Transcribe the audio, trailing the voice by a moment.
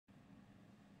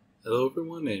Hello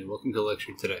everyone and welcome to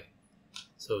lecture today.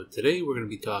 So today we're going to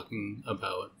be talking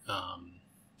about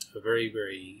a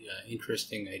very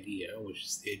interesting idea, which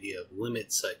is the idea of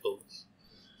limit cycles.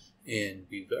 And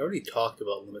we've already talked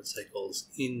about limit cycles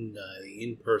in the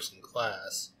in-person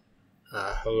class.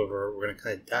 However, we're going to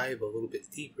kind of dive a little bit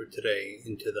deeper today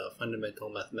into the fundamental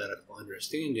mathematical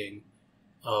understanding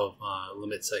of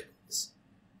limit cycles.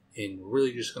 And we're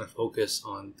really just going to focus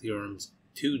on theorems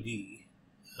 2D.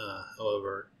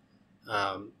 However,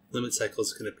 limit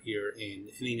cycles can appear in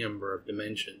any number of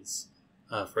dimensions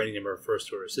for any number of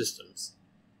first-order systems,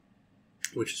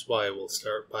 which is why we'll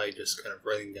start by just kind of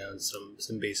writing down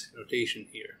some basic notation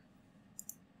here.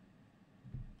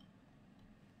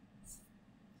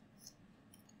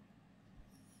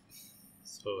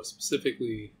 So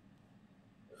specifically,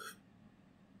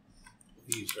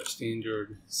 we use our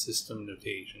standard system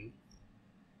notation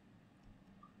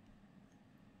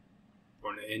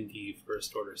for an ND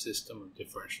first-order system of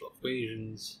differential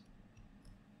equations.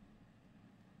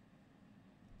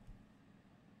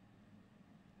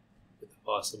 With a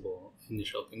possible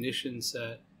initial condition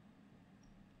set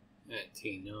at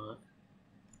T0.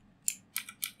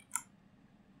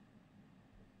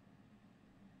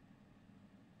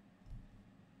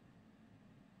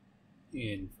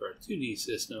 And for a 2D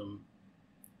system,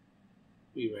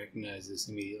 we recognize this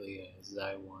immediately as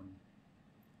Xi1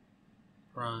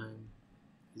 prime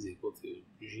is equal to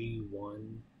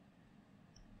G1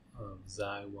 of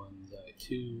Xi1,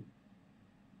 Xi2,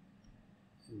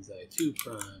 and Xi2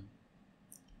 prime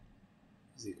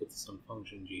is equal to some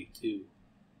function G2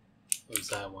 of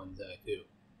Xi1, Xi2.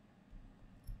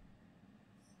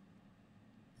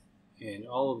 And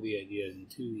all of the ideas in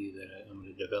 2D that I'm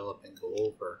going to develop and go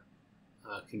over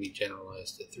can be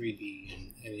generalized to 3D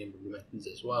and any number of dimensions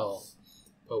as well.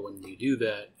 But when you do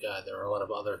that, there are a lot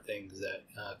of other things that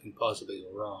can possibly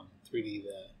go wrong. 3D,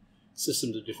 the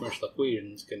systems of differential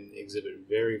equations can exhibit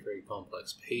very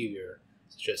complex behavior,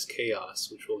 such as chaos,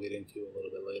 which we'll get into a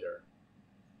little bit later.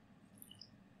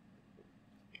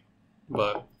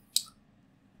 But,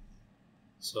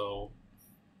 so,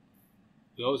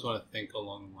 we always want to think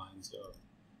along the lines of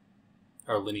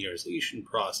our linearization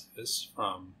process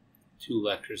from 2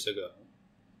 lectures ago.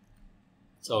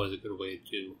 It's always a good way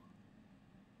to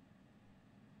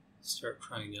start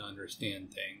trying to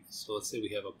understand things. So let's say we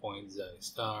have a point Xi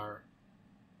star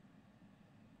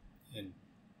and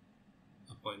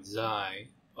a point Xi,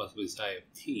 possibly Xi of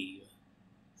t,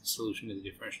 the solution to the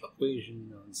differential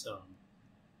equation on some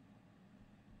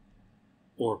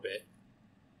orbit.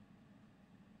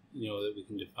 You know that we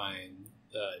can define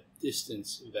the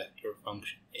distance vector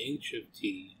function h of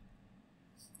t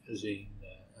as being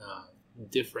the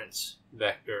difference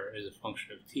vector as a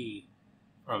function of t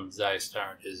from Xi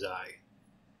star to Xi.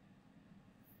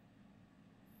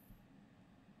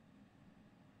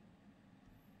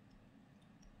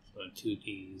 So in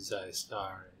 2D, Xi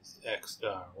star is x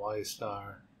star, y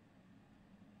star.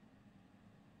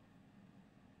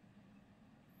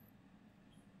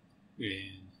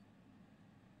 And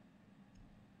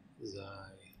Xi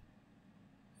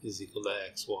is equal to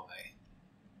xy.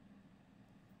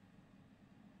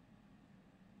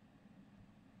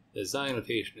 The Xi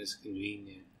notation is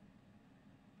convenient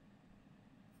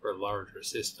for larger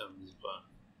systems, but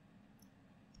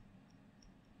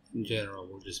in general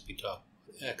we'll just be talking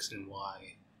about x and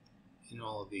y in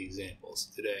all of the examples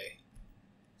today.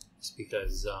 It's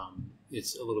because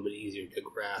it's a little bit easier to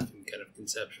graph and kind of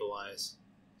conceptualize.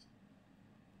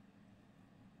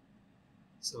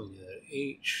 So we know that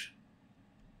h,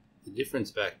 the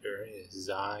difference vector is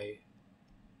Xi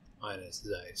minus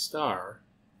Xi star,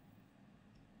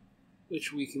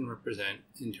 which we can represent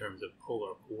in terms of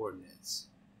polar coordinates,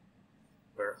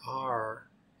 where r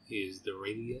is the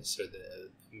radius or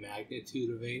the magnitude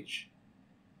of h,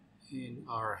 and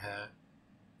r hat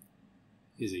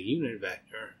is a unit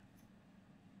vector,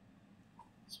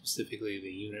 specifically the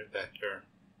unit vector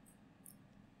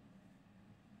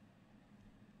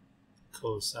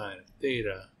cosine of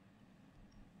theta,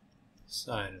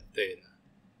 sine of theta.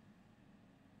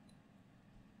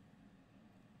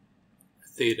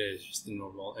 Theta is just the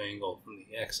normal angle from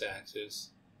the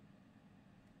x-axis.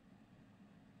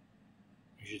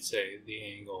 I should say the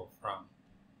angle from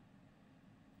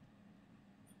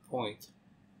the point,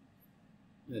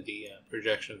 the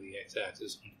projection of the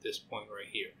x-axis onto this point right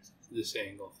here. So this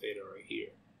angle, theta, right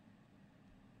here.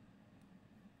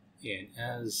 And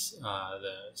as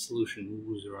the solution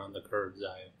moves around the curve Xi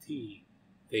of t,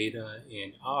 theta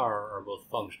and r are both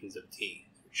functions of t.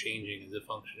 They're changing as a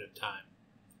function of time,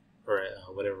 or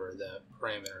whatever the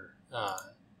parameter,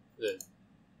 the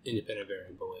independent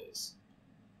variable is.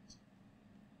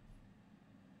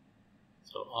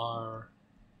 So r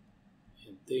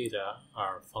and theta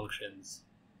are functions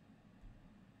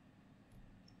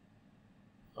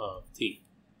of t,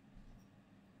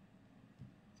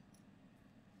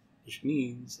 which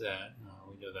means that we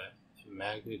know that the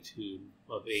magnitude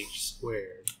of h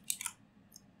squared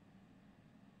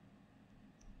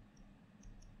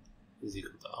is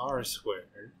equal to r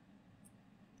squared,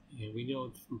 and we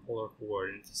know from polar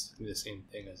coordinates this is going to be the same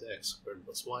thing as x squared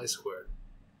plus y squared.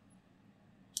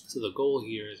 So the goal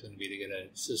here is going to be to get a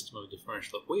system of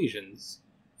differential equations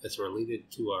that's related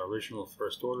to our original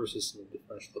first order system of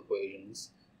differential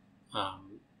equations,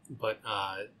 but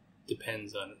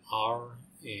depends on r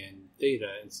and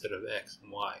theta instead of x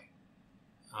and y.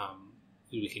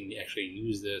 We can actually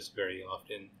use this very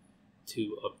often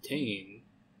to obtain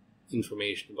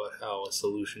information about how a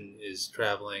solution is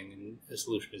traveling and a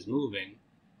solution is moving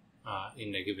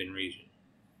in a given region.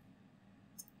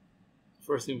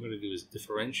 First thing we're going to do is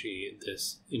differentiate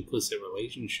this implicit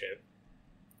relationship.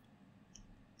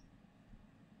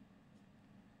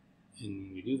 And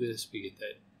when we do this, we get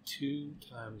that 2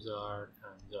 times r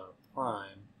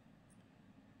prime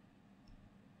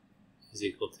is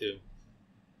equal to,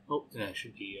 and I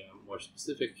should be more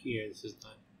specific here. This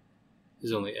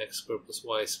is only x squared plus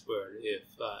y squared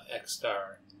if x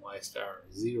star and y star are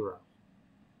 0.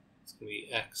 It's going to be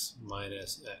x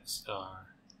minus x star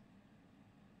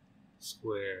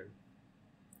squared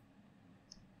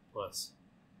plus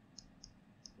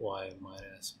y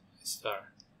minus y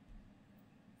star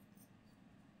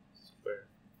squared.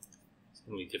 So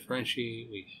when we differentiate,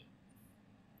 we get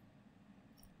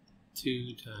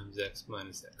 2 times x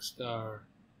minus x star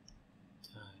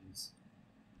times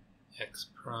x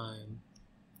prime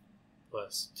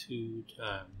plus 2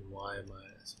 times y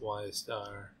minus y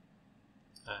star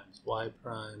times y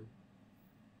prime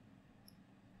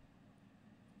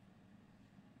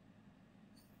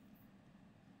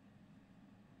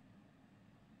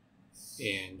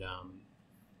and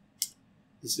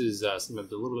this is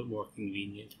sometimes a little bit more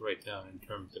convenient to write down in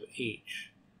terms of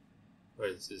h,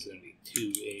 where this is going to be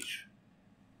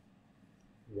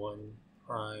 2h1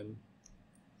 prime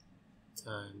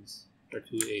times, or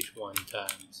 2h1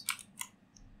 times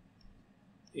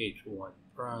h1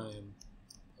 prime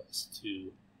plus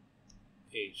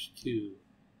 2h2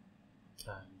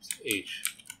 times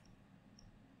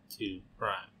h2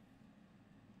 prime.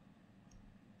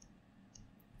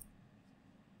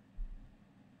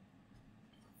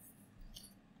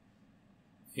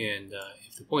 And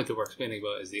if the point that we're expanding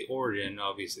about is the origin,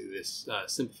 obviously this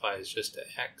simplifies just to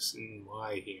x and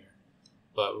y here.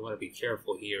 But we want to be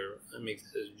careful here and make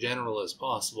this as general as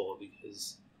possible,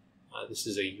 because this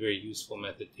is a very useful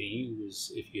method to use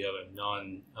if you have a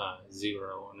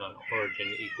non-zero or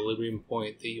non-origin equilibrium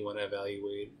point that you want to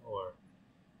evaluate, or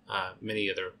many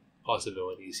other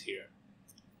possibilities here.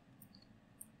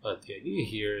 But the idea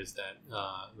here is that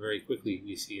very quickly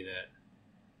we see that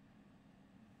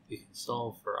we can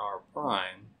solve for r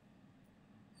prime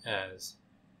as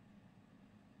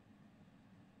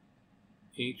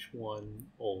h1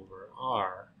 over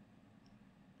r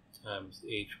times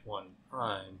h1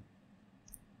 prime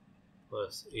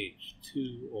plus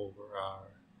h2 over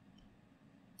r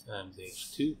times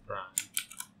h2 prime.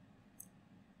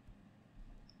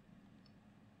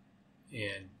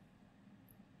 And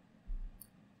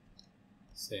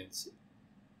since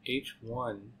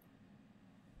h1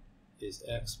 is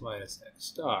x minus x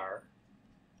star,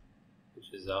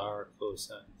 which is r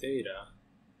cosine theta,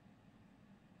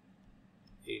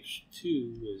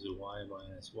 h2 is y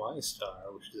minus y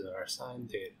star, which is r sine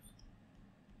theta.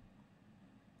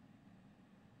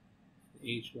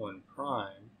 h1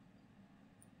 prime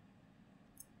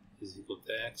is equal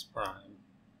to x prime,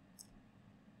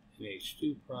 and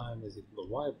h2 prime is equal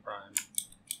to y prime,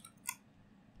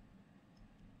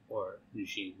 or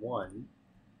g1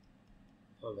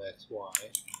 of xy,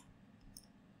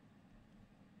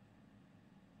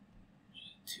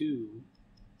 g2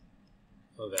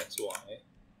 of xy,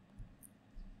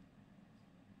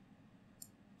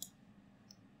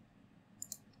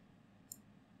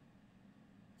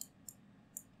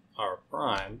 r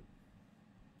prime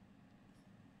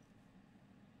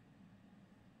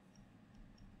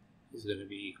is going to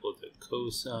be equal to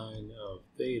cosine of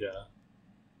theta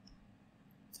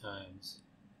times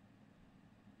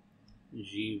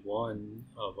g1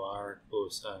 of r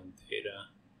cosine theta,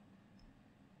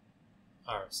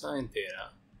 r sine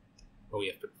theta, where we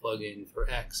have to plug in for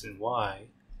x and y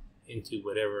into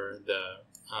whatever the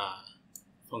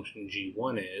function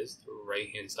g1 is, the right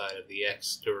hand side of the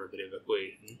x derivative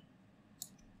equation,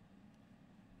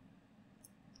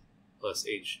 plus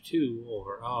h2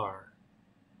 over r,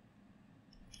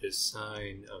 which which is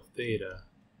sine of theta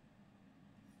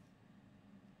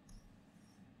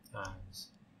times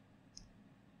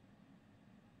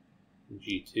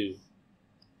G2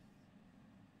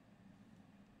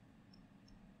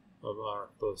 of r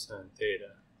cosine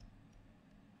theta,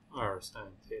 r sine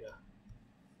theta.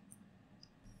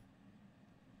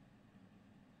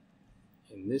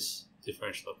 In this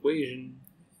differential equation,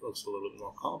 it looks a little bit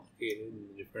more complicated than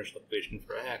the differential equation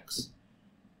for x,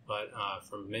 but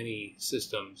for many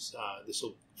systems, this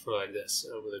will provide us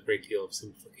with a great deal of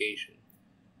simplification.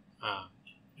 I'll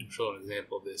show an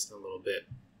example of this in a little bit.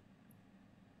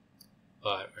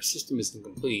 But our system isn't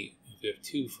complete if we have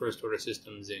two first-order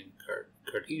systems in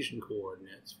Cartesian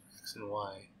coordinates for x and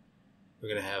y. We're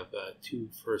going to have two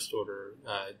first-order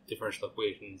differential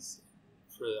equations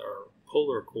for our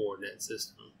polar coordinate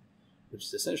system, which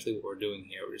is essentially what we're doing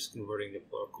here. We're just converting the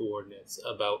polar coordinates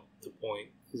about the point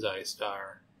xi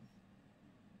star.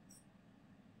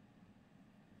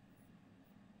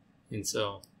 And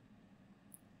so,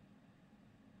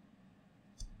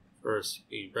 first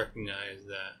we recognize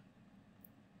that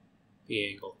the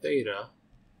angle theta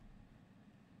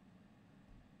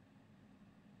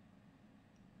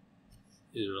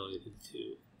is related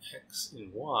to x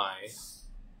and y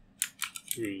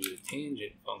through the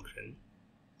tangent function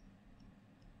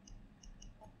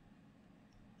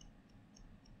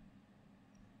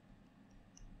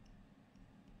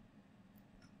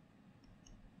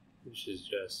which is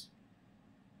just,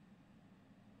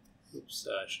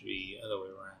 should be the other way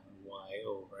around, y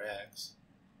over x.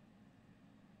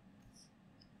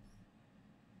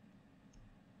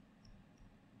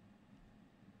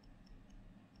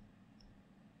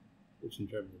 Which in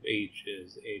terms of h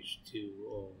is h2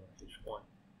 over h1.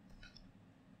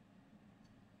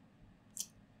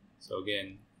 So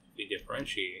again, if we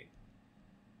differentiate,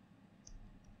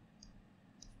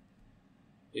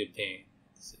 we obtain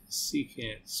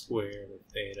secant squared of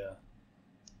theta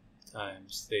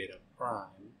times theta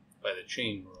prime by the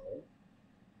chain rule,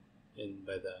 and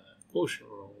by the quotient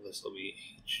rule, this will be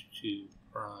h2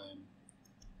 prime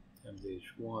times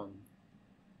h1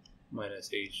 minus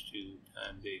h2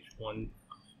 times h1 prime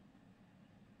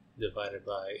divided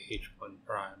by h1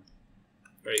 prime,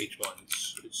 or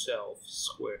h1 itself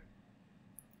squared.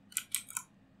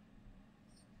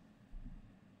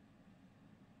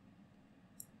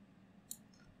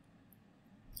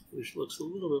 Which looks a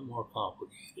little bit more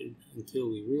complicated until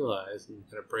we realize and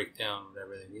kind of break down what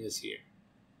everything is here.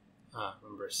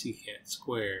 Remember, secant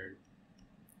squared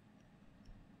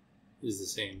is the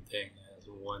same thing as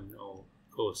 1 over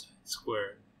cosine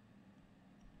squared.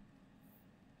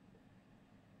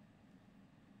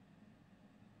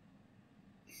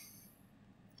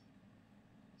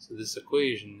 So this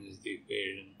equation is the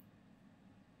equation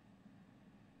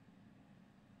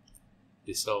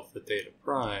we solve for theta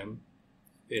prime.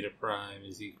 Theta prime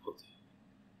is equal to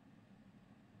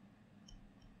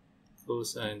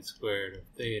cosine squared of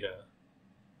theta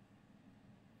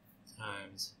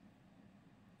times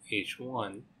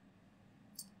h1,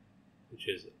 which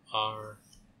is r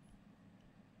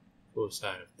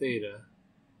cosine of theta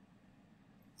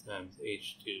times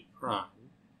h2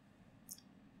 prime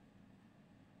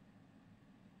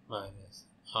minus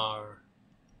r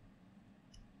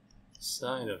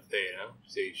sine of theta,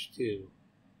 which is h2,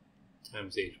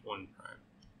 times h1 prime,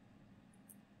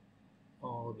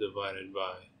 all divided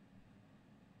by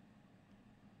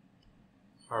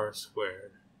r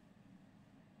squared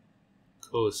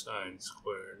cosine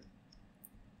squared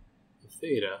of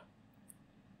theta,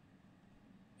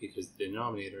 because the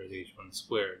denominator is h1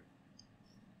 squared.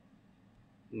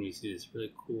 And we see this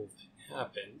really cool thing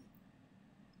happen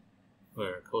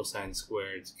where cosine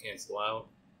squareds cancel out,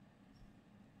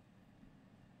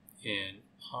 and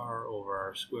r over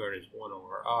r squared is 1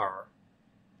 over r,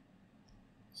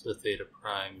 so theta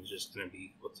prime is just going to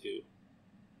be equal to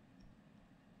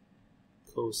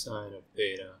cosine of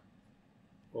theta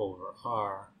over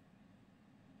r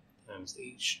times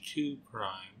h2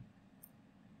 prime,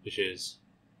 which is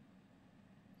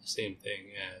the same thing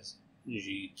as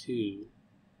g2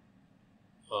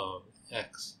 of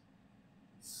x,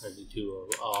 or g2 of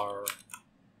r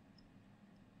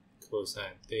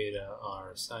cosine theta,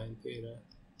 r sine theta,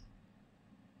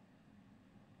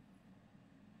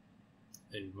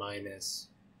 and minus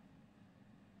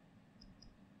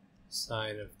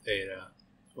sine of theta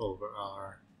over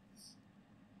r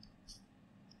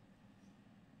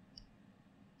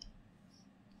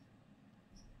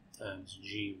times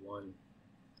g1,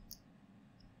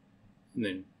 and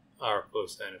then r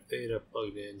cosine of theta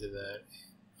plugged into that,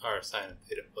 r sine of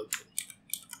theta plugged in.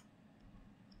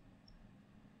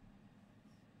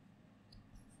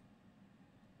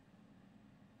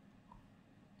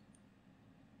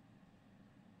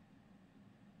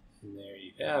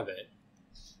 you have it,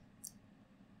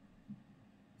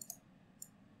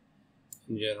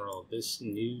 in general, this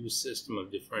new system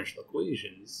of differential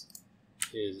equations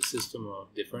is a system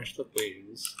of differential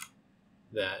equations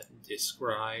that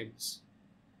describes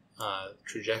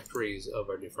trajectories of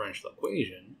our differential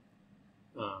equation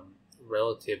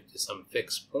relative to some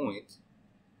fixed point.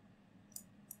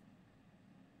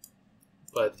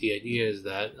 But the idea is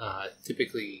that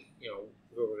typically,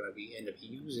 we're going to end up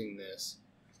using this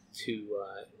to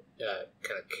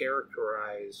kind of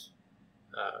characterize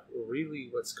really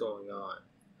what's going on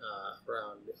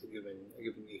around a given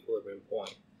equilibrium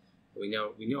point. We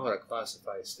know how to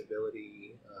classify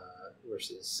stability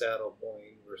versus saddle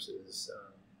point versus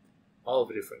all of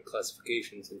the different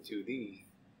classifications in 2D.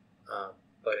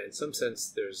 But in some sense,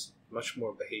 there's much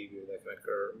more behavior that can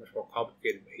occur, much more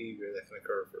complicated behavior that can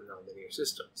occur for nonlinear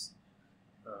systems.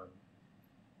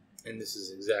 And this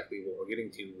is exactly what we're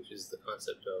getting to, which is the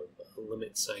concept of a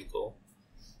limit cycle.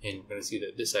 And we're going to see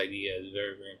that this idea is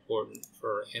very, very important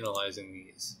for analyzing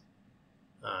these.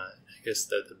 I guess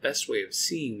that the best way of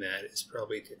seeing that is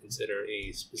probably to consider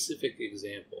a specific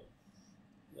example.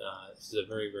 This is a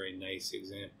very, very nice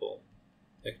example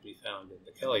that can be found in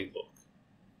the Kelly book.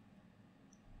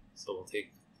 So we'll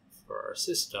take, for our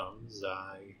system,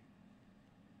 xi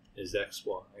is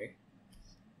xy.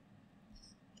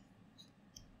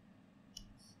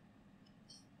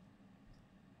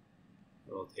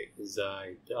 We'll take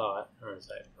xi dot, or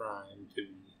xi prime, to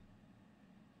be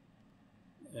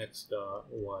x dot,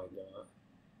 y dot.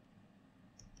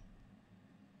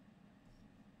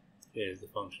 Is the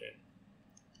function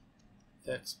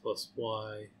x plus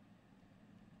y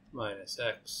minus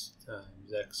x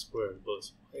times x squared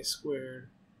plus y squared,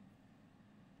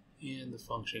 and the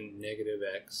function negative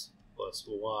x plus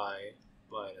y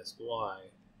minus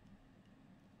y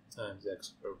times x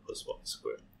squared plus y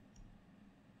squared.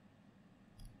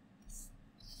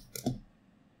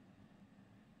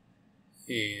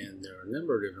 And there are a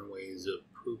number of different ways of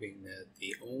proving that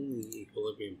the only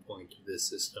equilibrium point of this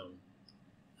system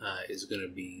is going to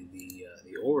be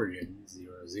the origin,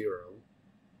 0, 0.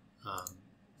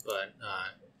 But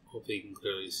hopefully you can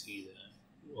clearly see that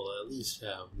we'll at least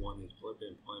have one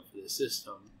equilibrium point for the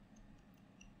system,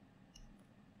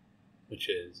 which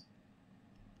is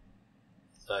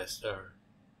xi star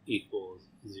equals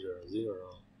 0,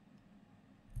 0.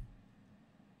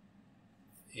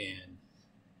 And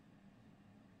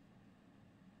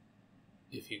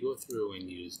if you go through and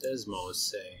use Desmos,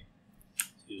 say,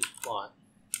 to plot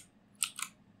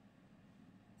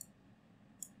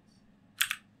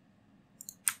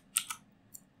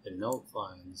the null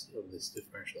lines of this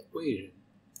differential equation,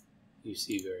 you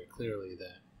see very clearly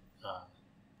that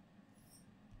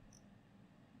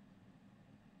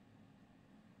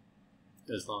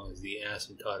as long as the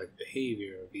asymptotic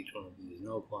behavior of each one of these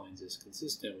null lines is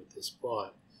consistent with this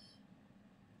plot,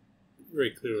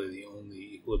 very clearly the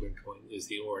only equilibrium point is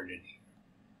the origin here.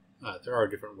 There are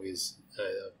different ways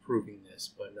of proving this,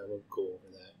 but I won't go over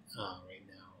that right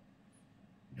now.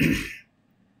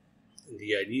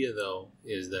 The idea, though,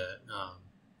 is that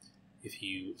if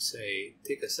you, say,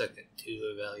 take a second to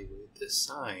evaluate the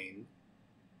sign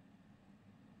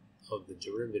of the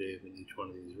derivative in each one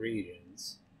of these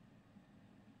regions,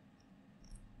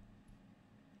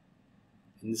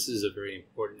 and this is a very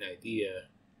important idea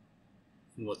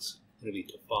in what's going to be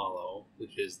to follow,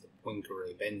 which is the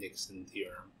Poincare-Bendixson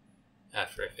theorem,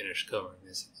 after I finish covering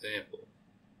this example.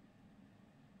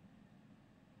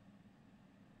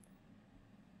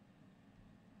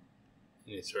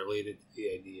 And it's related to the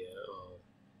idea of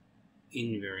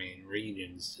invariant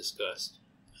regions discussed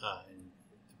in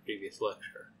the previous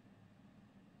lecture.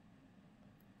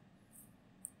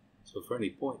 So for any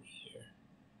point here,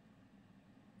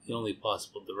 the only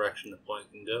possible direction the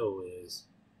point can go is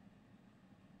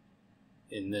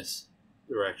in this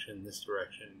direction,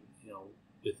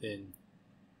 within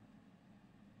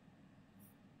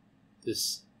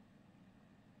this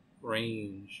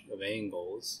range of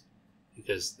angles,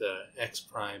 because the x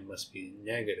prime must be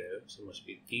negative, so it must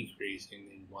be decreasing,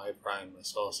 and y prime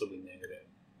must also be negative.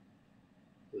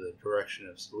 So the direction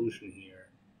of solution here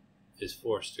is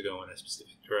forced to go in a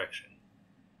specific direction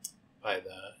by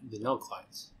the null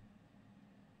lines.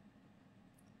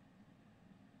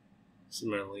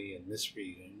 Similarly, in this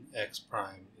region, x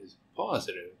prime is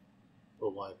positive,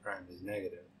 but y prime is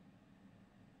negative,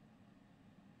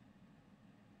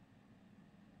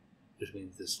 which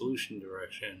means the solution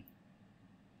direction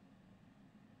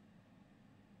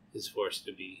is forced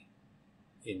to be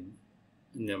in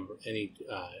any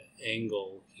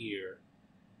angle here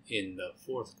in the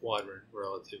fourth quadrant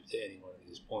relative to any one of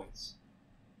these points.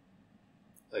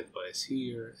 Likewise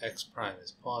here, x prime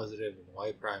is positive and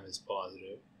y prime is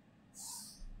positive.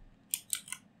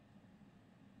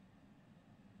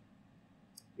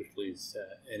 Which leads to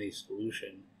any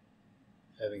solution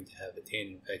having to have a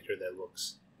tangent vector that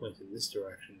points in this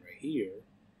direction right here.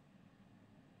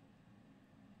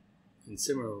 And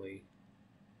similarly,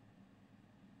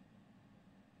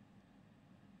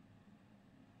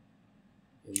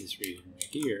 in this region right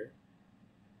here,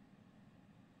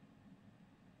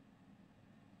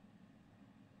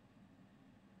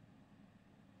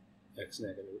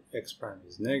 x prime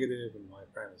is negative and y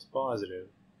prime is positive,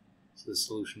 so the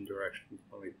solution direction can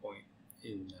only point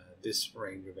in this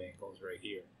range of angles right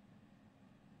here.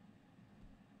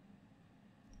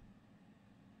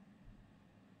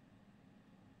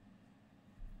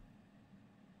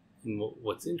 And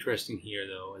what's interesting here,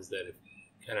 though, is that if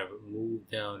we kind of move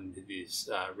down into this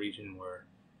region where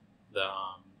the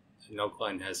null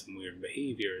line has some weird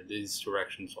behavior, these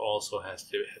directions also have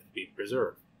to be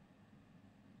preserved.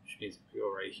 Which means if we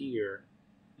go right here,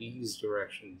 these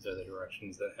directions are the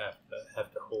directions that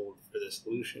have to hold for the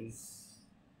solution.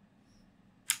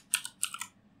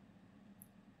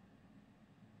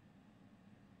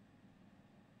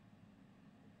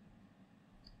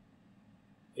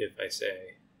 If I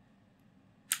say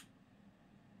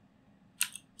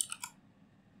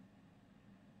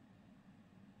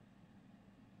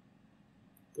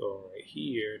go right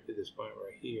here to this point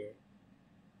right here,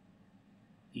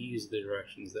 these are the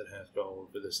directions that have to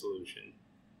hold for the solution.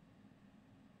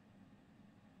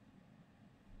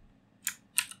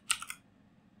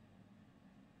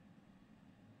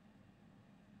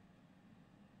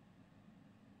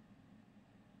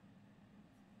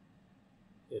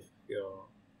 If I go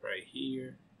right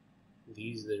here,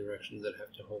 these are the directions that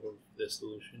have to hold for the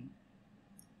solution.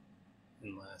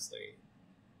 And lastly,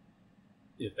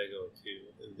 if I go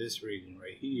to this region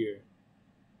right here,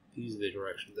 these are the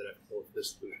directions that have to hold for the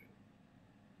solution.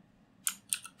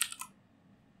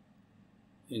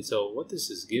 And so what this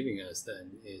is giving us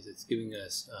then is it's giving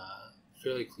us a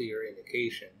fairly clear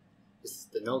indication. This is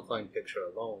the null line picture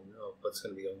alone of what's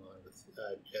going to be going on with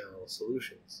general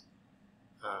solutions.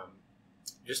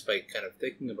 Just by kind of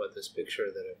thinking about this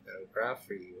picture that I've kind of graphed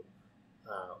for you,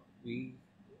 we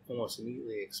almost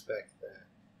immediately expect that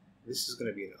this is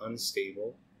going to be an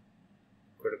unstable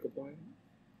critical point,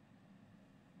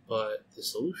 but the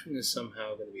solution is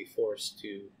somehow going to be forced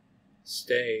to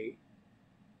stay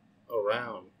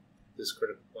around this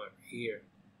critical point right here.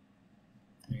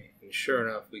 And sure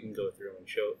enough, we can go through and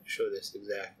show this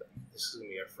exactly. This is going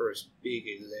to be our first big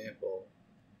example,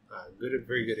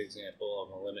 very good example of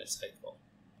a limit cycle.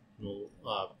 And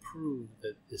we'll prove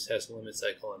that this has a limit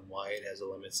cycle and why it has a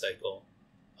limit cycle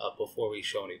before we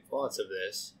show any plots of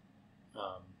this,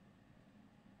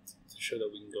 to show that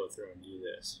we can go through and do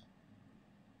this.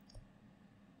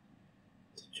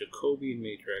 The Jacobian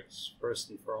matrix, first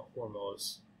and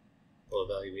foremost, will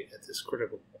evaluate at this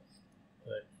critical point.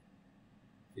 But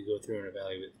if we go through and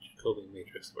evaluate the Jacobian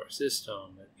matrix of our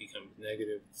system, it becomes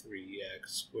negative 3x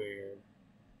squared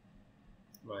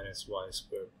minus y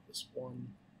squared plus 1,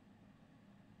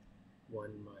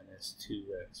 1 minus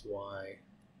 2xy,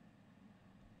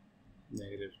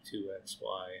 negative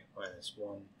 2xy minus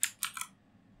 1,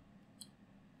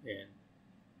 and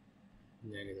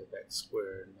negative x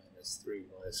squared minus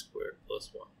 3y squared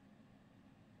plus 1.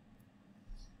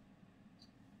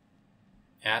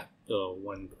 At the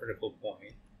one critical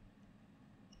point,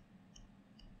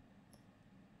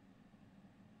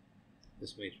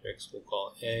 this matrix we'll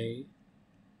call A,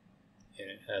 and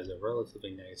it has a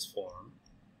relatively nice form.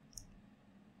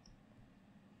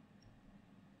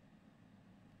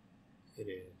 It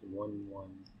is 1,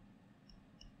 1,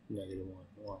 negative 1,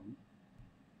 1.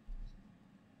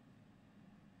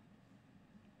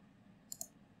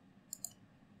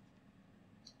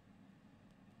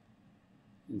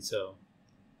 And so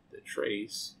the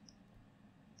trace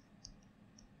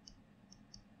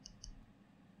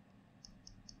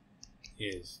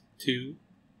is 2,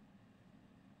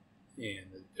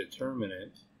 and the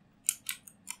determinant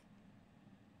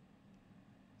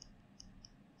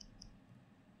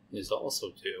is also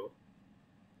 2.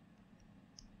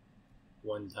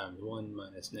 1 times 1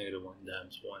 minus negative 1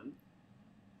 times 1.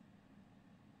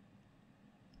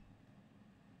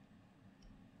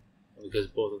 And because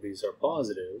both of these are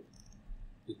positive,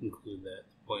 we conclude that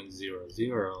point 0,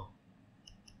 0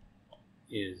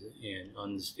 is an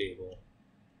unstable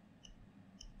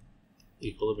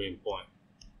equilibrium point.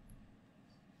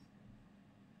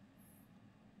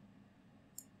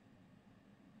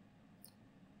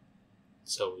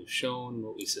 So we've shown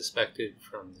what we suspected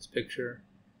from this picture,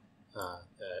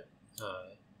 that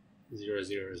 0,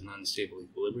 0 is an unstable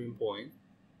equilibrium point.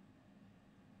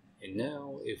 And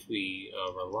now if we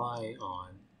rely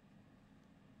on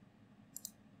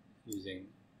using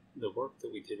the work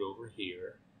that we did over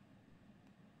here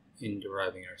in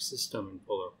deriving our system in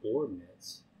polar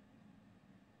coordinates,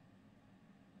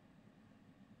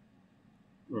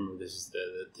 remember this is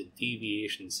the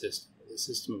deviation system, the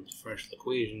system of differential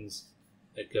equations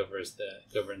that governs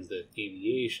the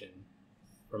deviation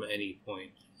from any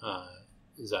point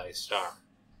xi star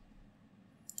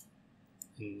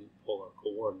in polar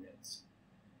coordinates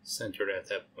centered at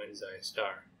that point xi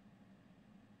star.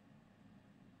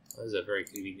 This is a very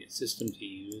convenient system to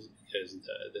use because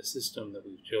the system that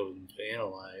we've chosen to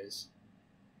analyze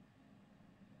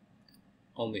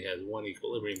only has one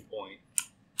equilibrium point,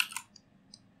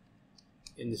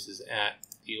 and this is at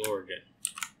the origin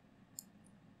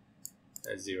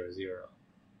at 0, 0.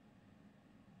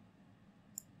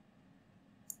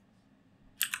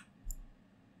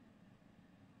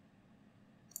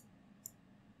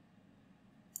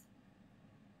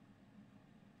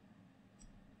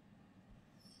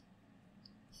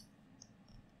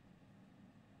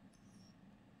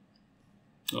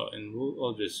 Oh, and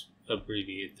I'll just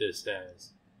abbreviate this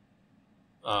as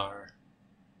R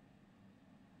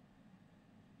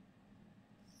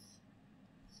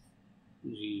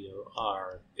G of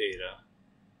R theta,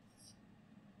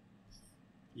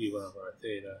 G1 of R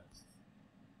theta,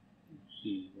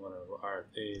 G1 of R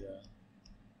theta,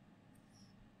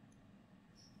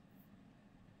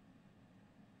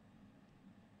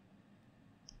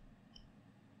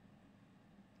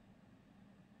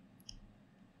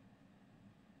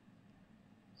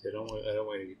 I don't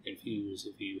want to get confused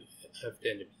if you have to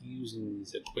end up using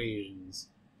these equations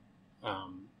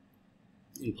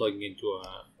in plugging into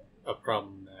a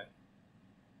problem that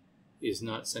is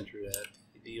not centered at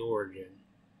the origin.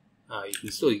 You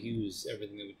can still use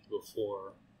everything that we did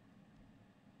before.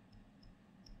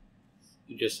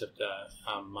 You just have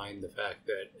to mind the fact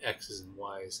that x's and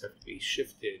y's have to be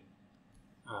shifted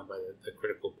by the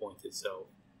critical point itself.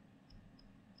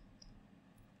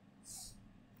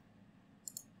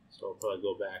 So I'll probably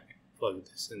go back and plug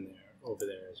this in there, over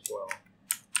there as well,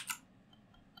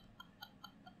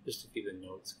 just to keep the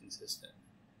notes consistent.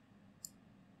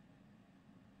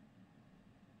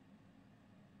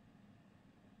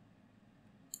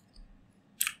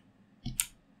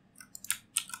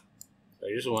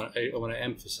 So I want to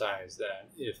emphasize that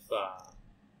if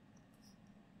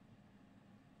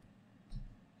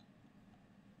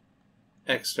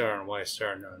x star and y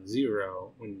star are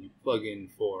non-zero, when you plug in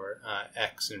for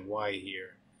x and y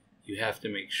here, you have to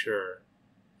make sure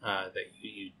that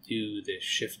you do this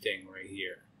shifting right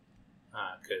here,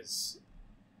 because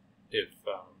if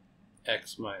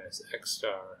x minus x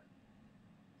star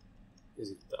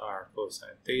is equal to r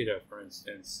cosine theta, for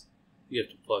instance, you have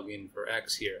to plug in for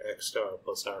x here, x star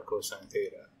plus r cosine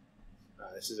theta.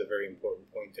 This is a very important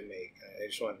point to make. I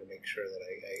just wanted to make sure that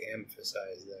I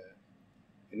emphasize that.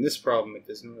 In this problem, it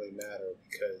doesn't really matter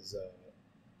because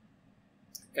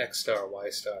x star, y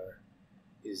star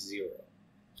is 0.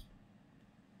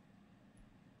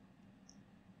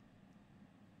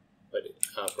 But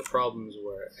for problems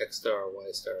where x star or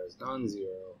y star is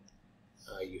non-zero,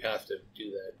 you have to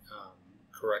do that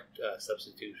correct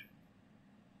substitution.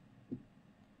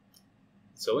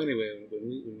 So anyway,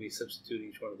 when we substitute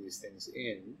each one of these things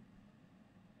in,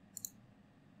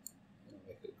 I'll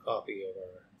make a copy of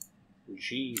our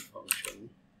g function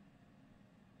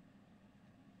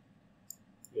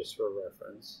just for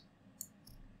reference.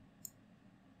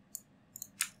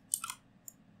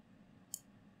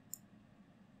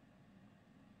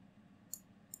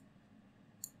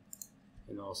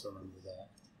 And also remember that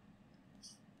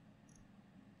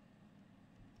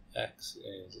x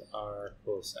is r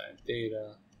cosine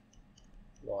theta,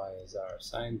 y is r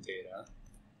sine theta.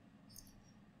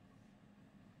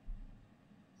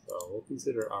 So we'll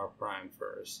consider r prime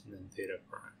first, and then theta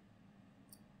prime.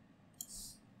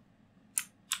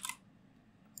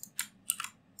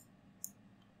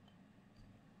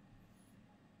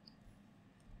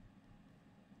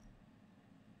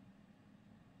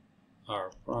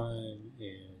 R prime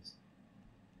is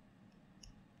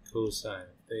cosine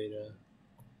of theta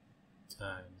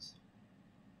times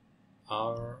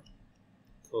r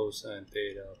cosine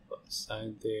theta plus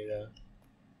sine theta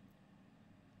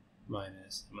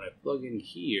minus, when I plug in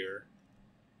here,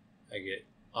 I get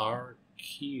r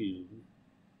cubed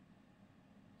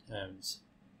times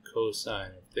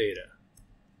cosine of theta.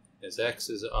 As x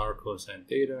is r cosine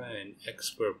theta, and x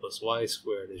squared plus y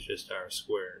squared is just r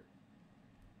squared.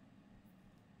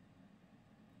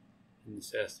 And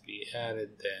this has to be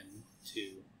added then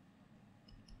to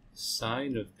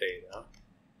sine of theta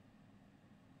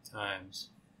times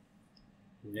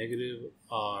negative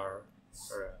r,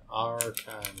 or r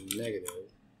times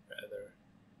negative, rather,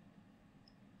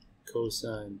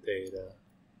 cosine theta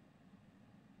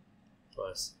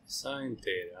plus sine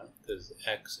theta, because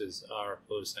x is r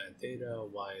cosine theta,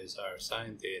 y is r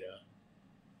sine theta,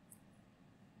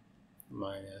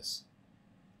 minus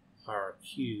r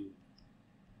cubed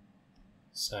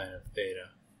sine of theta.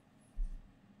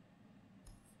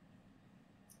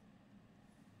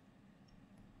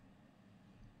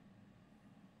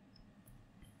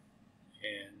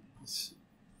 And it's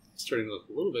starting to look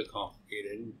a little bit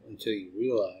complicated until you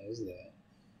realize that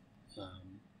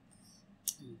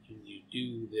you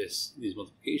do these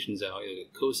multiplications out. You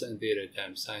get cosine theta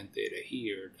times sine theta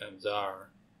here times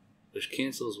r, which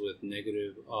cancels with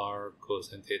negative r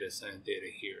cosine theta sine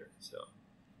theta here. So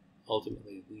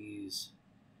ultimately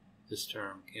this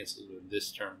term cancels with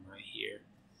this term right here.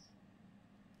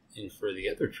 And for the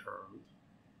other term,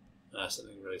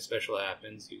 something really special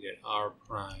happens. You get r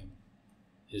prime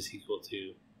is equal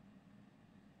to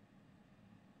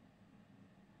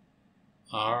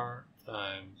r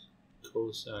times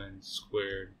cosine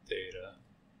squared theta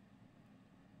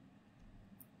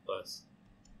plus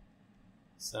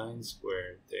sine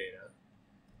squared theta,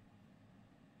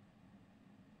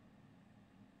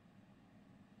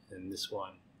 and this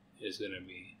one is going to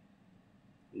be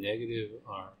negative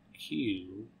r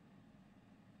cubed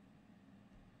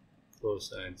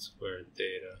cosine squared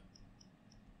theta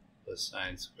plus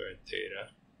sine squared theta,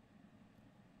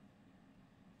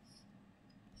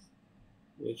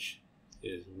 which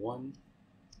is 1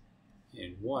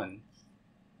 and 1.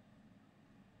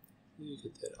 You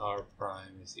get that r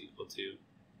prime is equal to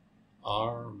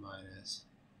r minus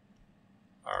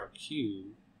r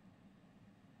cubed,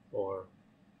 or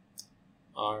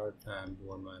r times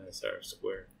 1 minus r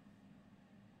squared,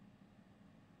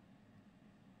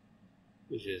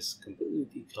 which is completely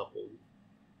decoupled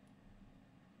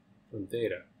from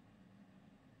theta.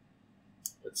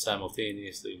 But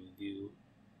simultaneously we do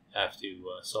have to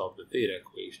solve the theta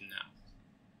equation now.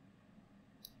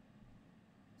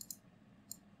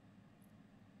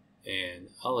 And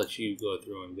I'll let you go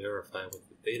through and verify what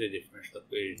the theta differential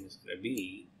equation is going to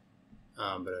be,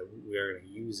 but we are going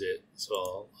to use it,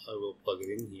 so I will plug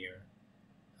it in here.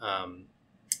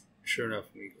 Sure enough,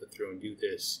 when we go through and do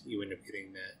this, you end up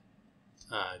getting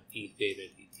that d theta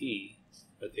dt,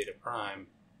 or theta prime,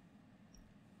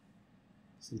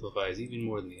 simplifies even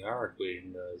more than the r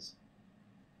equation does.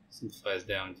 Simplifies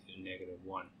down to negative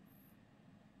 1.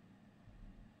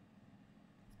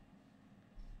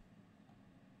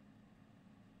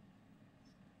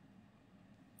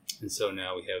 And so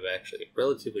now we have actually a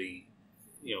relatively,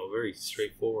 very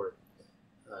straightforward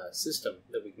system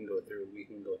that we can go through. We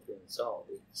can go through and solve.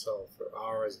 We can solve for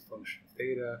r as a function of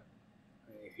theta.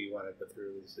 And if you want to go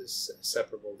through this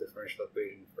separable differential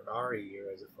equation for r here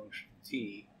as a function of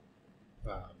t.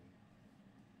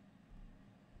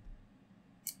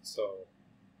 So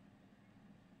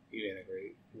you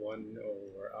integrate 1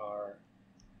 over r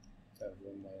times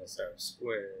 1 minus r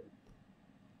squared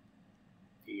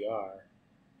dr.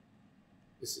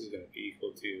 This is going to be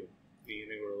equal to the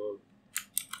integral of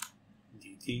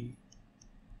dt.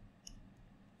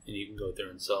 And you can go there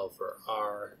and solve for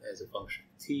r as a function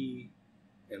of t,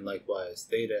 and likewise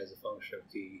theta as a function of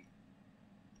t.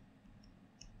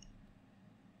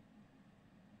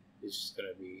 It's just going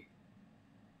to be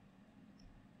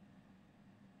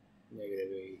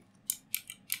negative a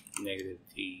negative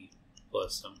t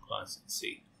plus some constant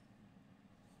c,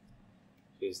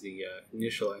 because the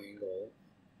initial angle,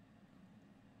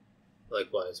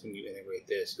 likewise when you integrate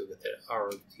this, you'll get that r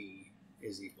of t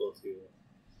is equal to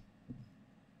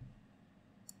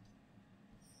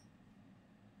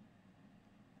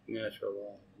natural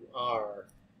log of r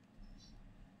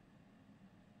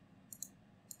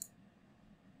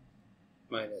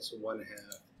minus 1/2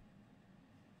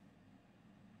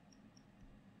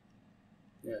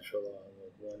 natural log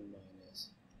of 1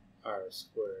 minus r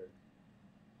squared.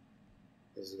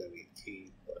 This is going to be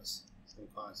t plus some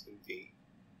constant d.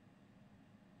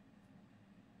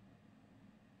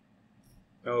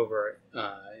 However,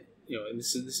 and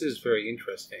this is very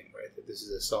interesting, right? That this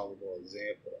is a solvable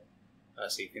example,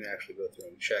 so you can actually go through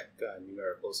and check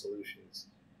numerical solutions.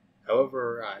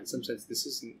 However, in some sense, this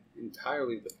isn't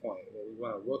entirely the point. What we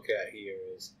want to look at here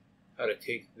is how to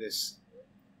take this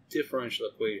differential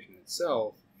equation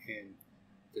itself and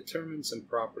determine some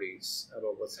properties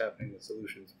about what's happening with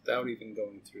solutions without even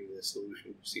going through the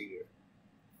solution procedure.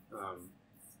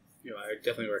 I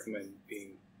definitely recommend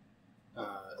being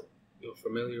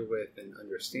familiar with and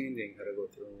understanding how to go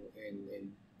through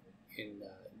and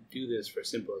do this for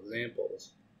simple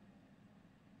examples.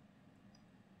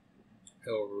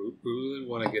 However, we really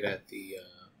want to get at the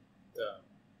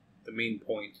main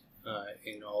point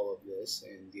in all of this,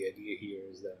 and the idea here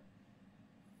is that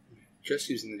just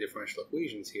using the differential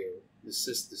equations here,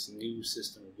 this new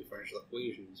system of differential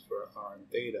equations for r and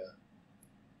theta,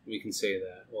 we can say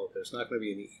that, well, there's not going to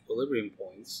be any equilibrium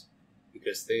points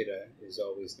because theta is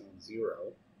always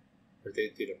non-zero, or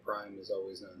theta prime is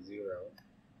always non-zero.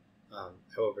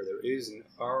 However, there is an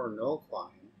r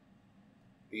nullcline.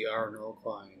 The r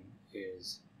nullcline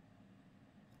is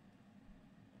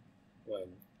when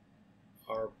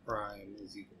r prime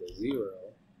is equal to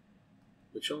 0,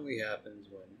 which only happens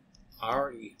when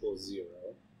r equals 0,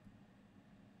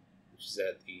 which is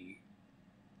at the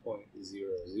point 0,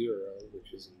 0,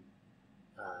 which is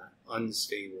an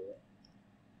unstable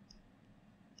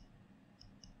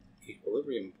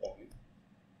equilibrium point.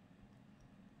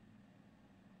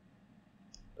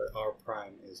 But r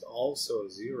prime is also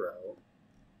 0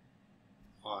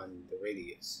 on the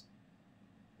radius,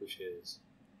 which is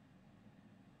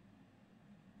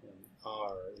when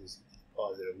r is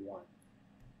positive 1.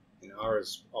 And r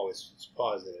is always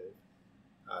positive,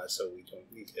 so we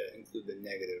don't need to include the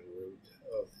negative root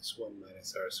of this 1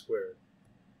 minus r squared.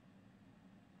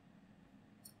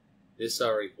 This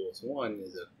r equals 1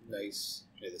 is a nice,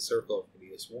 the circle of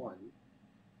radius 1.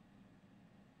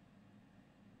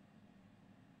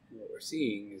 And what we're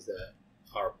seeing is that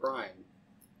r prime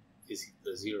is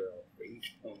equal to 0 for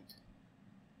each point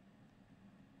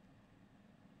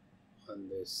on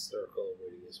this circle of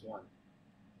radius 1.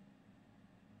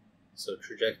 So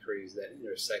trajectories that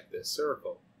intersect this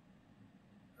circle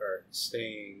are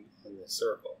staying on the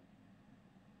circle.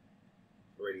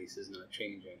 The radius is not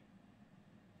changing.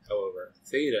 However,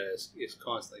 theta is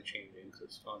constantly changing because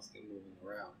it's constantly moving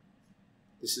around.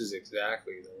 This is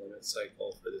exactly the limit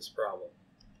cycle for this problem.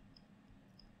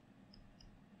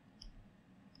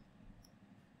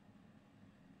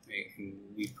 And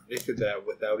we predicted that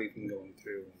without even going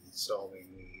through and solving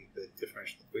the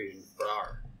differential equation for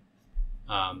r.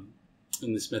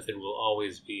 And this method will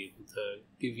always be able to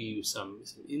give you some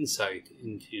insight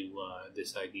into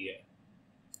this idea.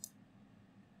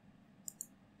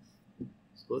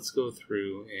 So let's go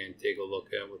through and take a look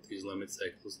at what these limit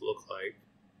cycles look like.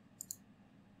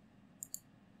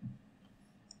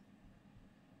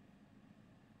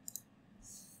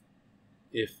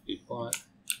 If we plot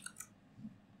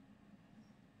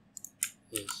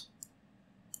this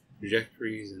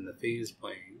trajectories in the phase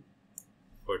plane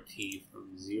for t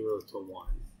from 0 to 1.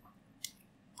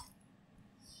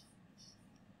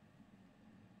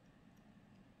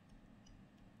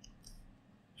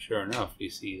 Sure enough, we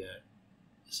see that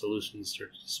the solution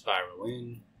starts to spiral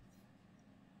in,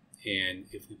 and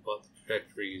if we plot the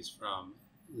trajectories from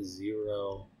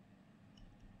 0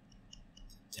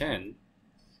 to 10,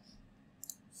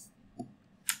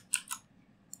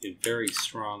 you very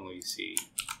strongly see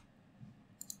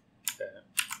that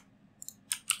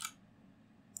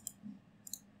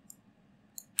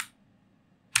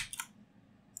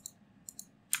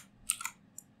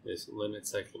this limit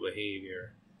cycle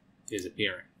behavior is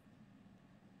appearing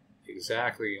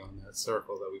exactly on that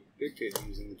circle that we predicted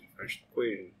using the differential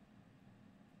equation.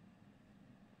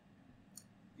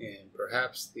 And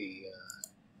perhaps the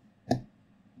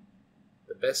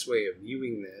best way of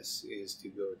viewing this is to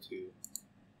go to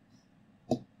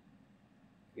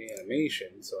the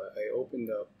animation. So I opened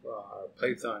up our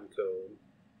Python code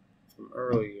from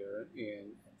earlier,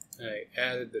 and I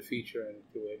added the feature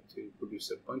into it to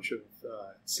produce a bunch of,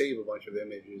 save a bunch of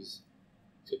images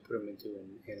to put them into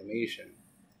an animation.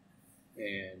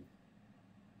 And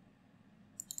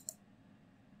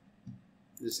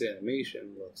this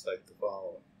animation looks like the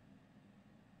following.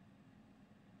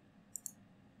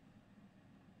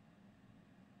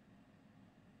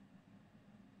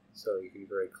 So you can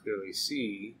very clearly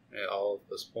see all of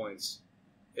those points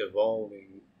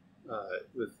evolving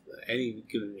with any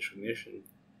given initial condition,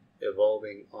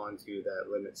 evolving onto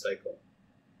that limit cycle.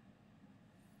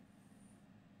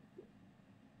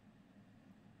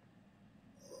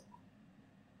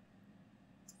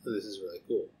 So this is really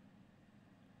cool.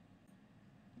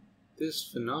 This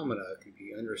phenomena can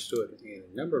be understood in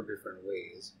a number of different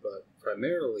ways, but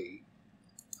primarily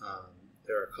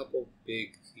there are a couple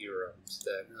big theorems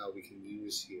that we can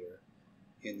use here.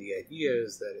 And the idea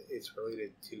is that it's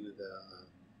related to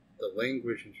the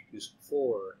language introduced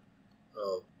before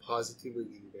of positively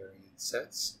invariant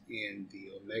sets and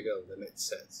the omega limit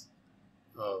sets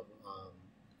of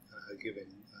a given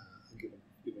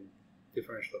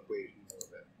differential equation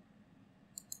orbit.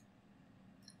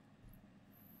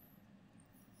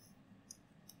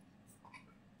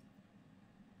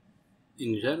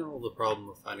 In general, the problem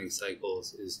of finding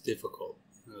cycles is difficult.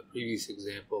 In the previous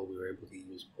example, we were able to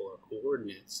use polar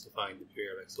coordinates to find the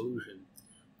periodic solution,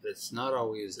 but it's not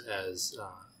always as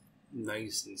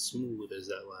nice and smooth as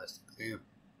that last example.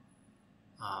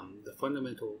 The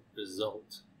fundamental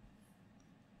result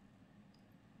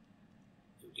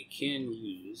that we can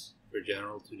use for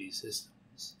general 2D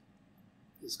systems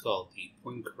is called the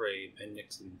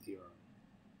Poincare-Bendixson theorem.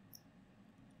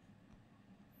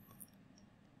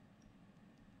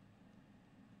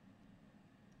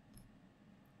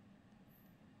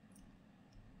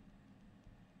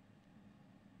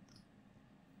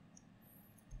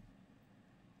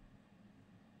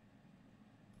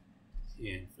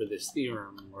 And for this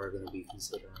theorem, we're going to be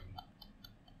considering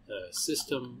a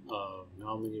system of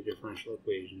nonlinear differential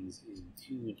equations in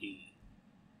 2D.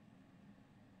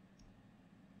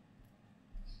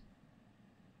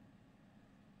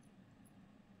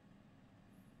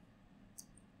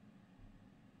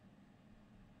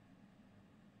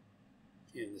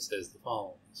 And this says the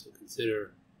following. So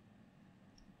consider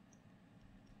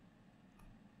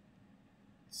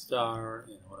star,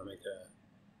 and I want to make a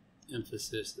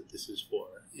emphasis that this is for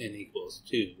n equals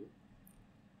 2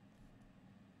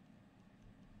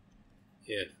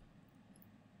 if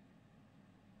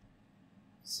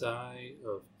psi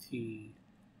of t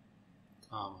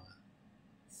comma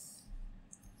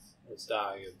or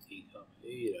psi of t comma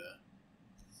eta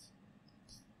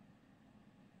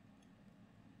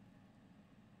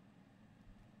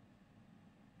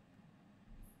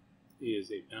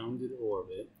is a bounded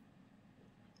orbit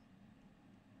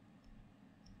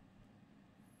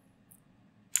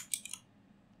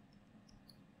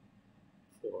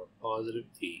for positive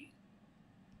t,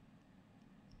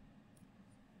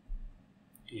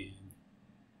 and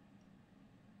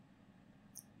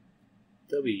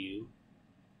W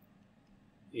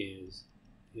is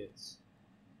its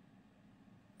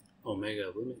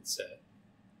omega limit set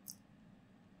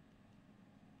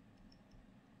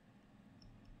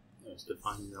that was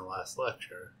defined in the last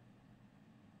lecture,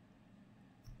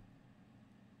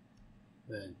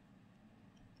 then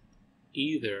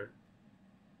either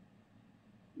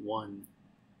one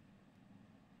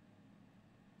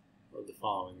of the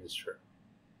following is true.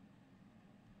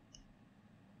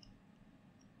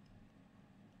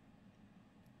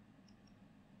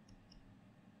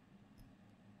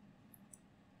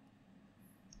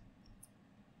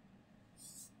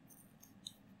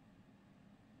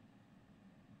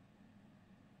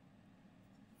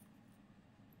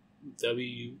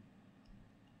 W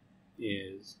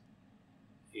is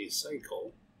a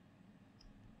cycle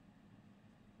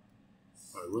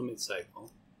or limit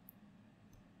cycle,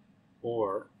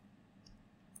 or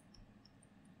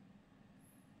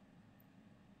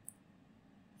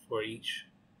for each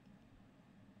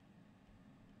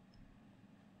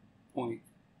point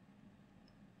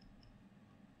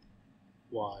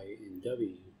y in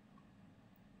W,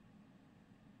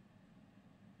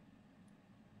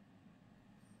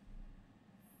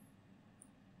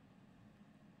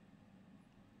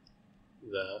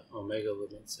 the omega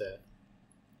limit set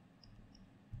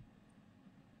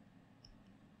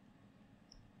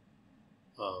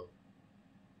of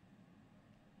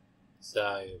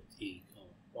psi of t comma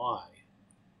y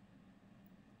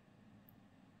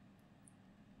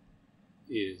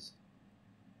is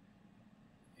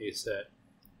a set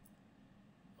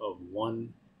of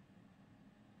one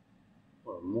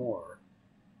or more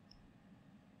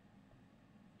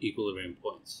equilibrium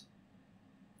points.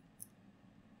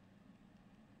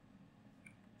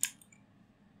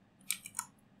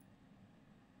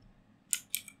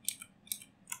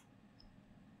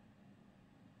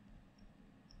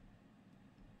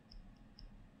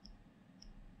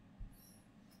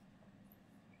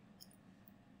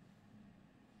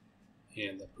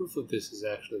 And the proof of this is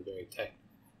actually very technical.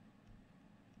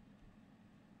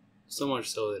 So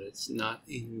much so that it's not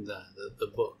in the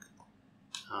book.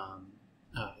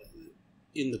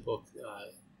 In the book,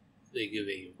 they give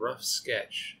a rough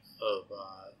sketch of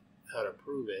how to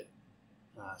prove it,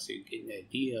 so you get an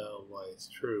idea of why it's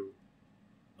true.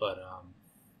 But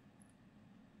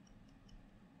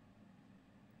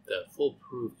the full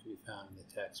proof can be found in the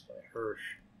text by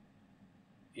Hirsch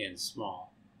and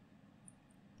Small.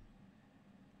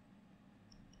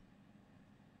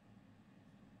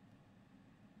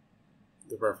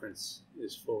 The reference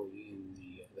is fully in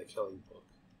the Kelly book.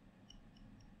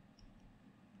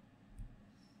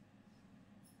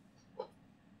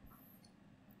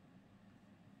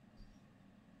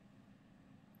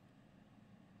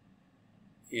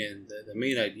 And the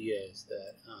main idea is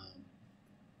that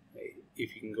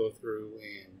if you can go through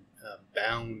and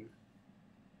bound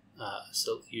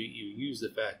so you use the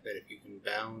fact that if you can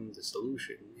bound the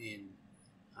solution in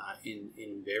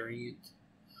invariant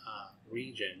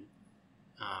region,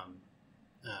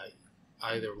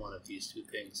 either one of these two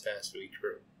things has to be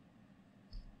true.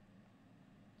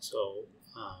 So,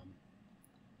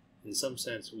 in some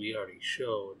sense, we already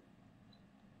showed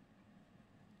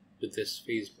with this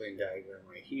phase plane diagram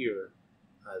right here,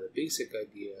 the basic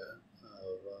idea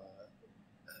of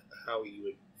how you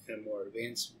would, in a more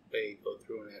advanced way, go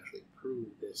through and actually prove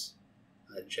this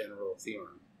general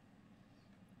theorem.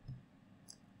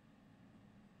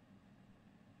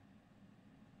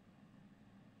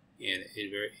 And it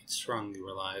very strongly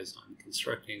relies on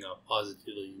constructing a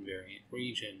positively invariant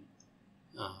region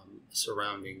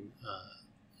surrounding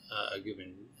a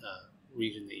given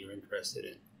region that you're interested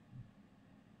in.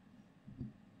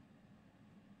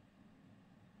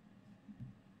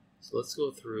 So let's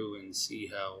go through and see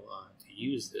how to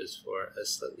use this for a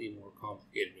slightly more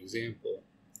complicated example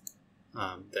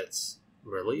that's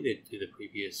related to the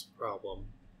previous problem,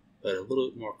 but a little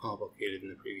bit more complicated than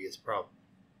the previous problem.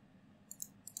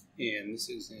 And this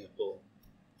example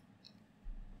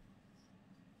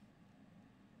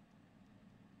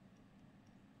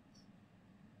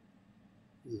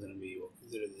is going to be, we'll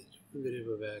consider the derivative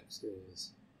of x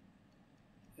is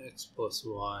x plus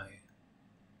y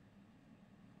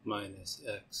minus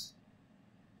x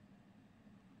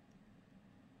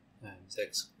times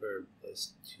x squared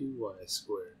plus 2y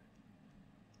squared,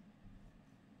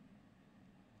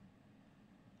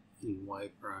 and y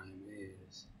prime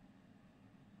is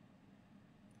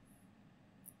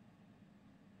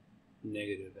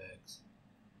negative x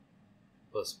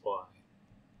plus y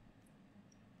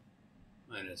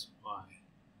minus y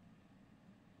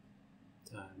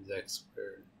times x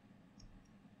squared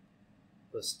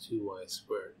plus 2y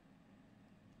squared.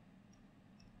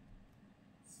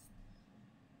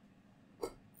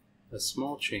 A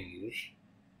small change,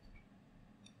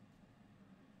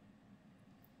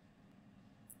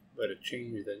 but a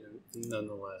change that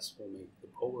nonetheless will make the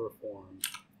polar form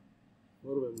a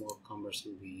little bit more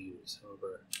cumbersome to use.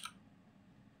 However,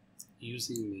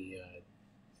 using the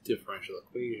differential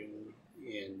equation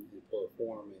in polar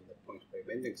form and the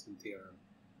point-by-Bendixson theorem,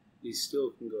 you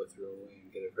still can go through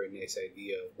and get a very nice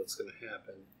idea of what's going to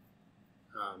happen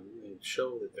and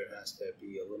show that there has to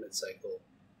be a limit cycle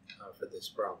for this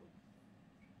problem.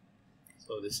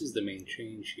 So this is the main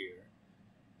change here.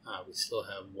 We still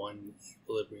have one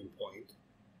equilibrium point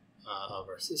of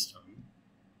our system.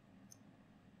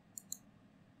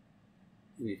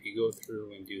 And if you go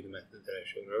through and do the method that I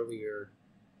showed earlier,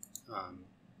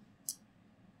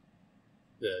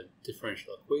 the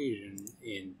differential equation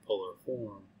in polar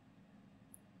form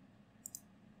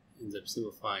ends up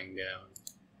simplifying down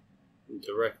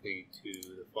directly to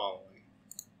the following.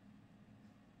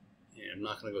 And I'm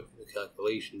not going to go through the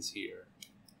calculations here.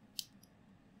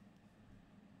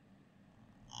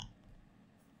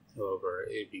 However,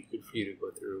 it'd be good for you to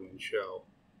go through and show.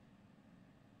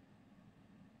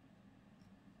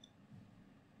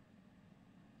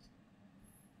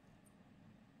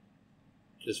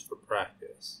 Just for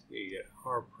practice, you get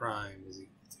r prime is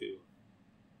equal to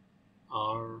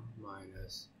r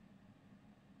minus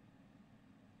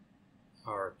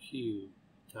r cubed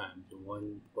times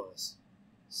 1 plus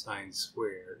sine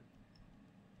squared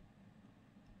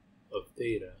of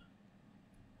theta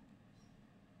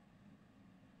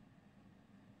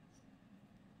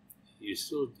you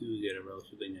still do get a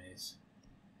relatively nice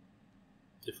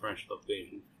differential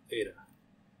equation for theta.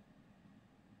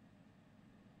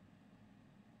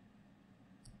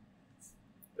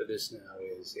 But this now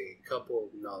is a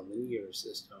coupled nonlinear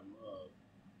system of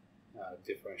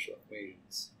differential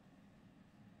equations.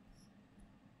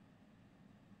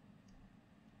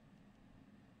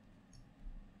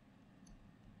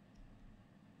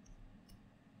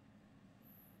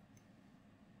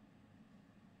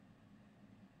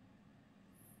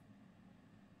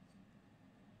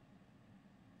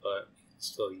 But you can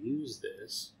still use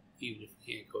this, even if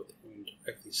you can't go through and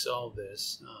directly solve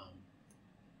this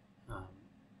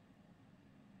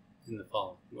in the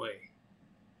following way.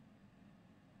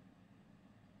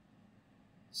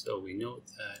 So we note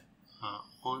that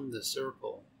on the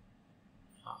circle,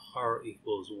 r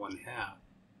equals 1/2.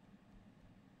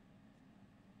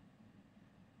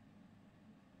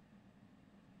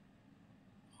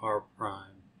 R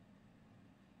prime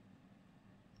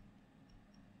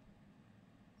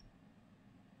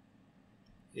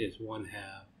is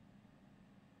 1/2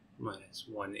 minus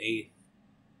 1/8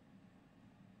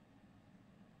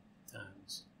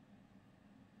 times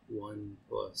 1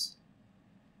 plus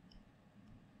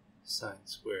sine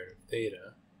squared of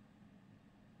theta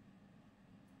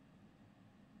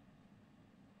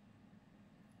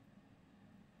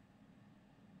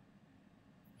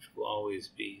which will always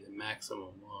be the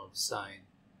maximum of sine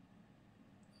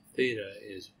of theta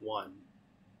is 1.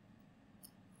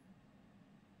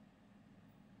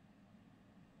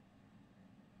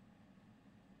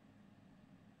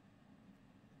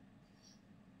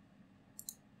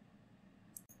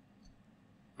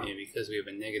 And because we have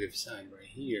a negative sign right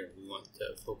here, we want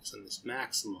to focus on this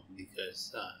maximum,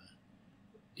 because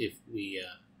if we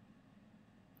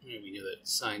know that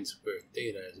sine squared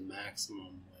theta is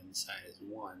maximum when sine is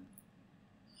 1.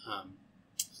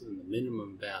 So then the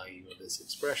minimum value of this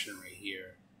expression right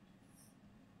here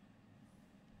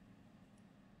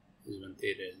is when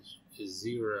theta is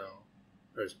 0,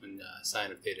 or is when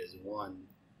sine of theta is 1.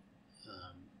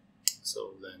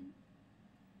 So then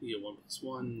you get 1 plus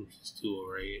 1, which is 2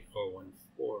 over 8, or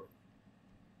 1/4.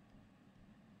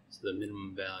 So the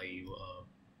minimum value of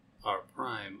r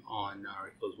prime on r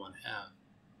equals 1/2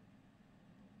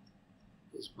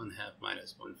 is 1/2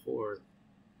 minus 1/4,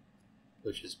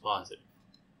 which is positive.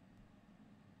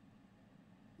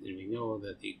 And we know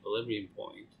that the equilibrium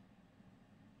point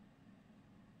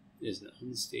is an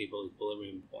unstable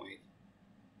equilibrium point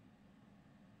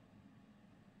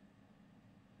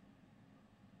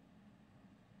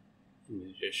and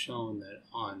we've just shown that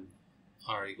on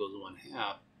r equals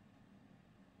 1/2,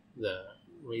 the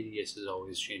radius is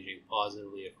always changing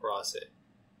positively across it.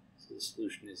 So the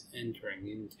solution is entering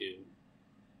into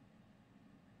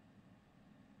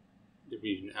the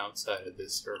region outside of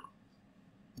this circle,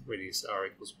 radius r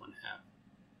equals 1/2.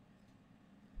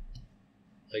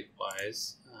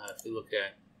 Likewise, if we look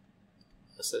at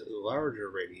a slightly larger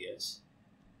radius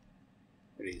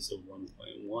of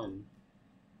 1.1,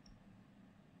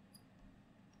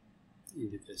 you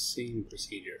do the same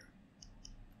procedure.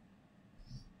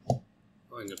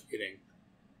 We'll end up getting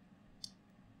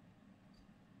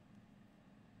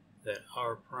that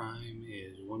r prime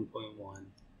is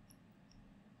 1.1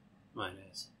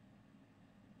 minus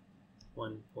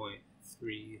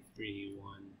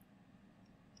 1.331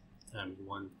 times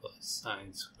 1 plus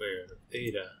sine squared of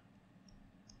theta,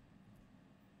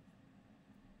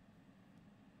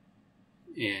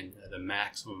 and the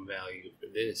maximum value for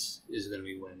this is going to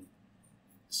be when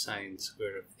sine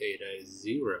squared of theta is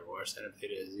 0, or sine of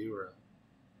theta is 0.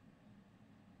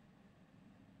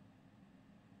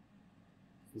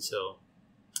 And so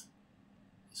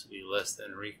this will be less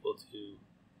than or equal to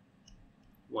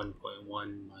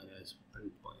 1.1 minus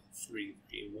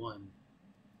 1.331,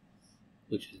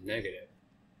 which is negative.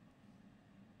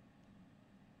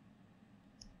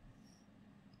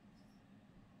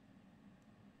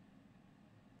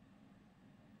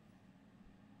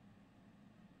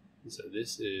 And so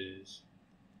this is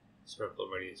circle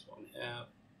radius 1/2.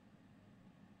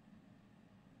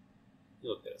 You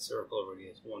look at a circle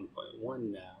radius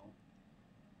 1.1 now,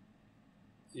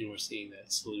 and we're seeing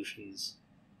that solutions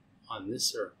on this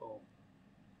circle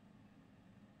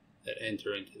that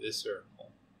enter into this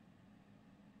circle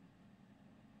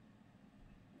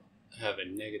have a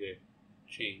negative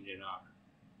change in r.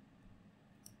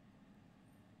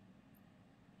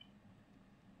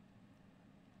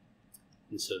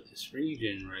 And so this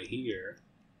region right here,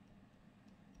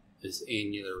 this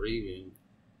annular region,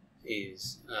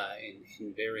 is an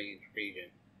invariant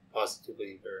region,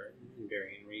 positively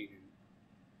invariant region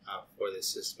for this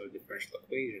system of differential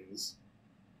equations,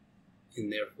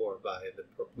 and therefore by the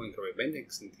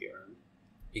Poincare-Bendixson theorem,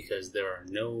 because there are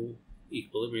no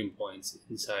equilibrium points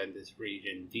inside this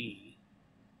region D,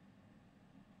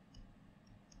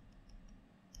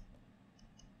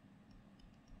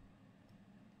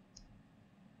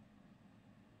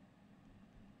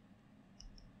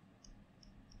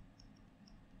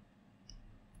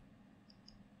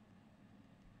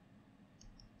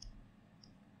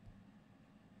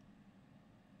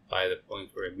 by the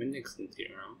Poincare-Bendixson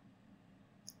theorem,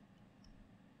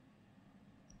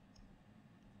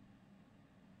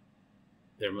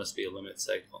 there must be a limit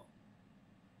cycle.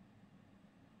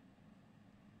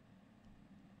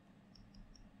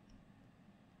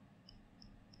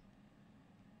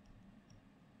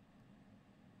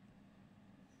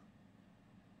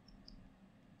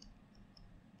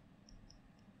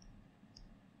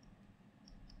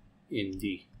 In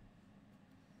D.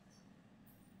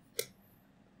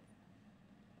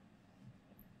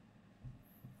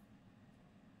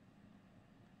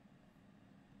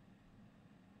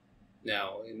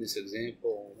 Now, in this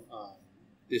example,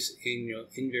 this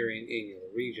invariant annular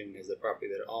region has the property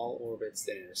that all orbits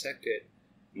that intersect it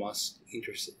must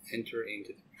enter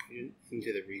into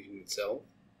the region itself.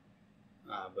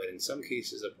 But in some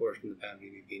cases, a portion of the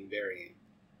boundary may be invariant.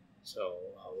 So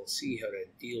we'll see how to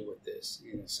deal with this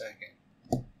in a second.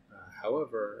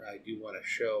 However, I do want to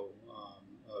show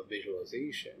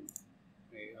visualization,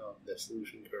 right, of the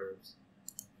solution curves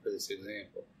for this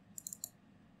example.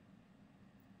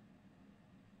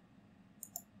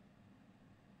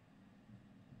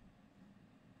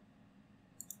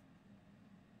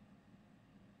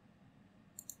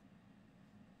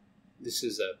 This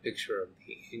is a picture of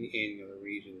the annular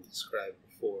region described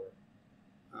before,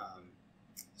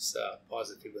 this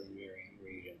positively invariant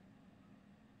region.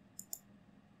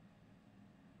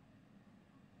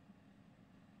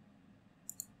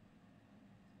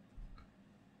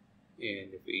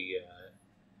 And if we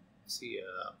see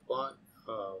a plot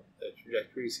of the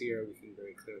trajectories here, we can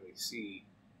very clearly see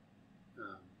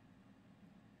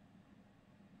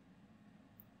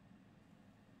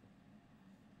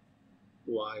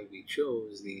why we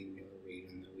chose the annular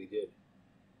region that we did.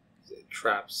 Because it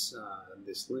traps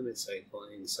this limit cycle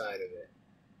inside of it.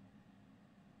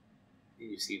 And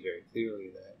you see very clearly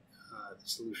that the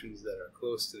solutions that are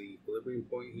close to the equilibrium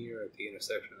point here at the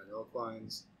intersection of the null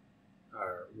lines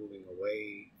are moving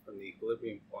away from the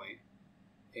equilibrium point,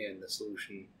 and the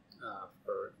solution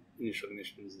for initial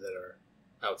conditions that are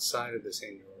outside of this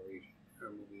annular region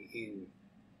are moving in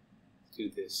to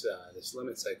this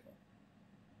limit cycle.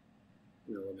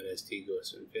 And the limit as t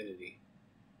goes to infinity.